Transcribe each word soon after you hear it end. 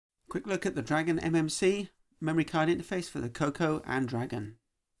Quick look at the DragonMMC memory card interface for the CoCo and Dragon.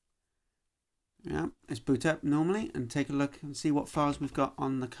 Yeah, let's boot up normally and take a look and see what files we've got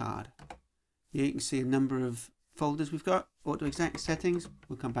on the card. Here you can see a number of folders we've got, auto exact settings,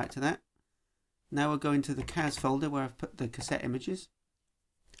 we'll come back to that. Now we'll go into the CAS folder where I've put the cassette images.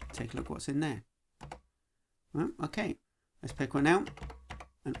 Take a look what's in there. Well, okay, let's pick one out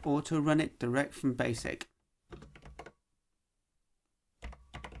and auto run it direct from BASIC.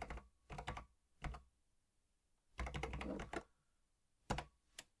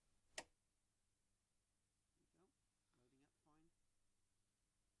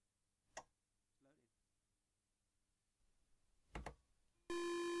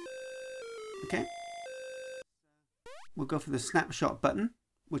 Okay, we'll go for the snapshot button,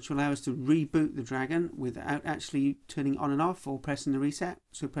 which will allow us to reboot the Dragon without actually turning on and off or pressing the reset.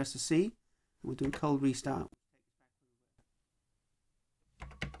 So press the C, and we'll do a cold restart.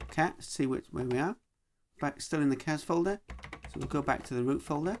 Okay, see where we are. Back still in the CAS folder, so we'll go back to the root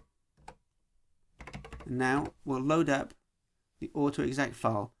folder. And now we'll load up the auto exact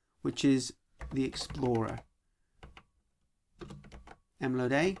file, which is the Explorer.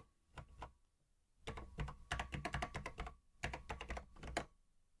 mload A.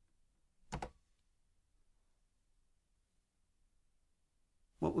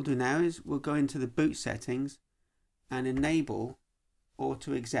 What we'll do now is we'll go into the boot settings and enable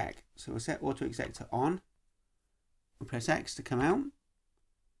auto exec. So we'll set auto exec to on. We'll press X to come out.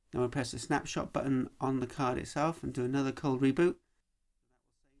 Then we'll press the snapshot button on the card itself and do another cold reboot.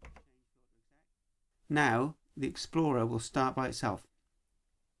 Now the Explorer will start by itself.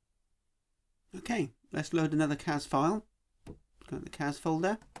 Okay, let's load another CAS file. Go to the CAS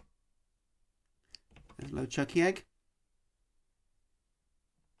folder. Let's load Chucky Egg.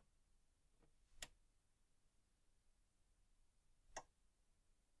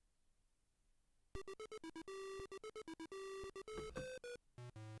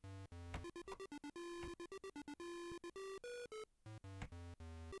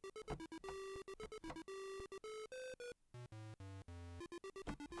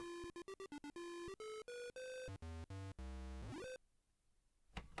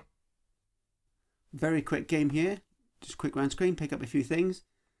 Very quick game here, just quick round screen, pick up a few things,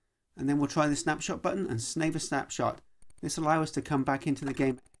 and then we'll try the snapshot button and save a snapshot. This will allow us to come back into the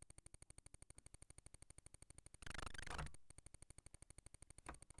game.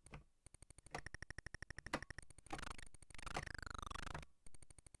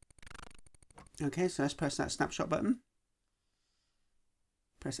 Okay, so let's press that snapshot button.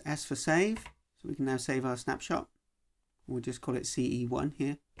 Press S for save, so we can now save our snapshot. We'll just call it CE1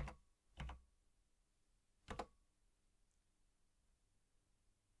 here.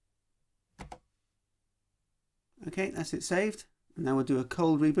 Okay, that's it saved. And now we'll do a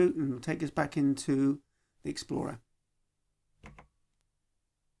cold reboot and it'll take us back into the Explorer.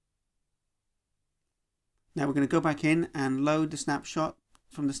 Now we're going to go back in and load the snapshot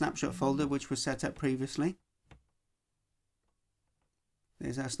from the snapshot folder which was set up previously.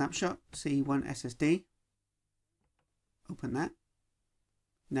 There's our snapshot, C1 SSD. Open that.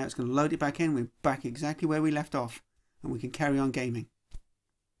 Now it's going to load it back in. We're back exactly where we left off and we can carry on gaming.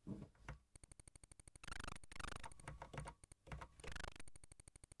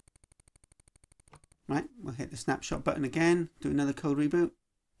 Right, we'll hit the snapshot button again, do another cold reboot.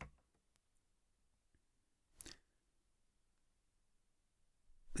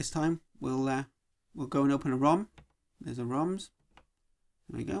 This time we'll go and open a ROM. There's a ROMs.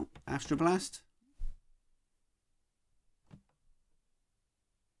 There we go. Astroblast.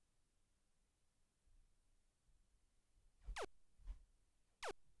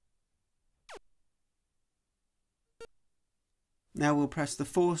 Now we'll press the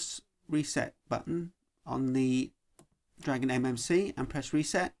force reset button on the DragonMMC and press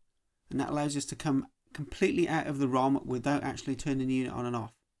reset, and that allows us to come completely out of the ROM without actually turning the unit on and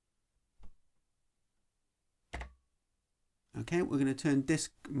off. Okay, we're going to turn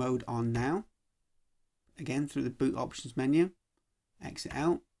disk mode on now. Again through the boot options menu. Exit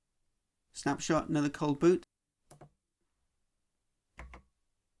out. Snapshot, another cold boot.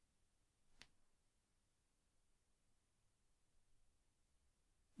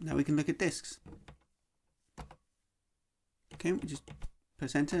 Now we can look at disks. Okay, we just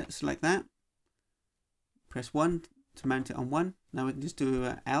press enter, select that. Press 1 to mount it on 1. Now we can just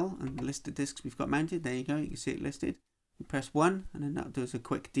do L and list the disks we've got mounted. There you go, you can see it listed. We press 1 and then that does a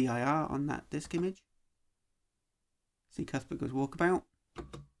quick DIR on that disk image. See Cuthbert goes walkabout.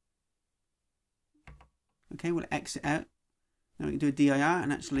 Okay, we'll exit out. Now we can do a DIR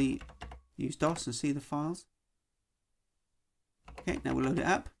and actually use DOS and see the files. Okay, now we'll load it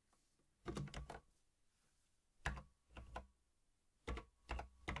up.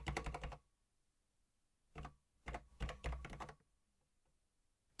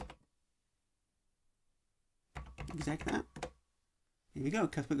 Exec that. Here we go,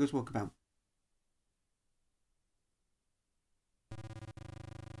 Cuthbert Goes Walkabout.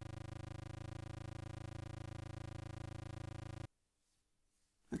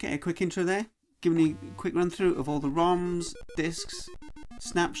 Okay, a quick intro there, giving you a quick run through of all the ROMs, discs,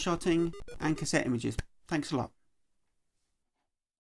 snapshotting and cassette images. Thanks a lot.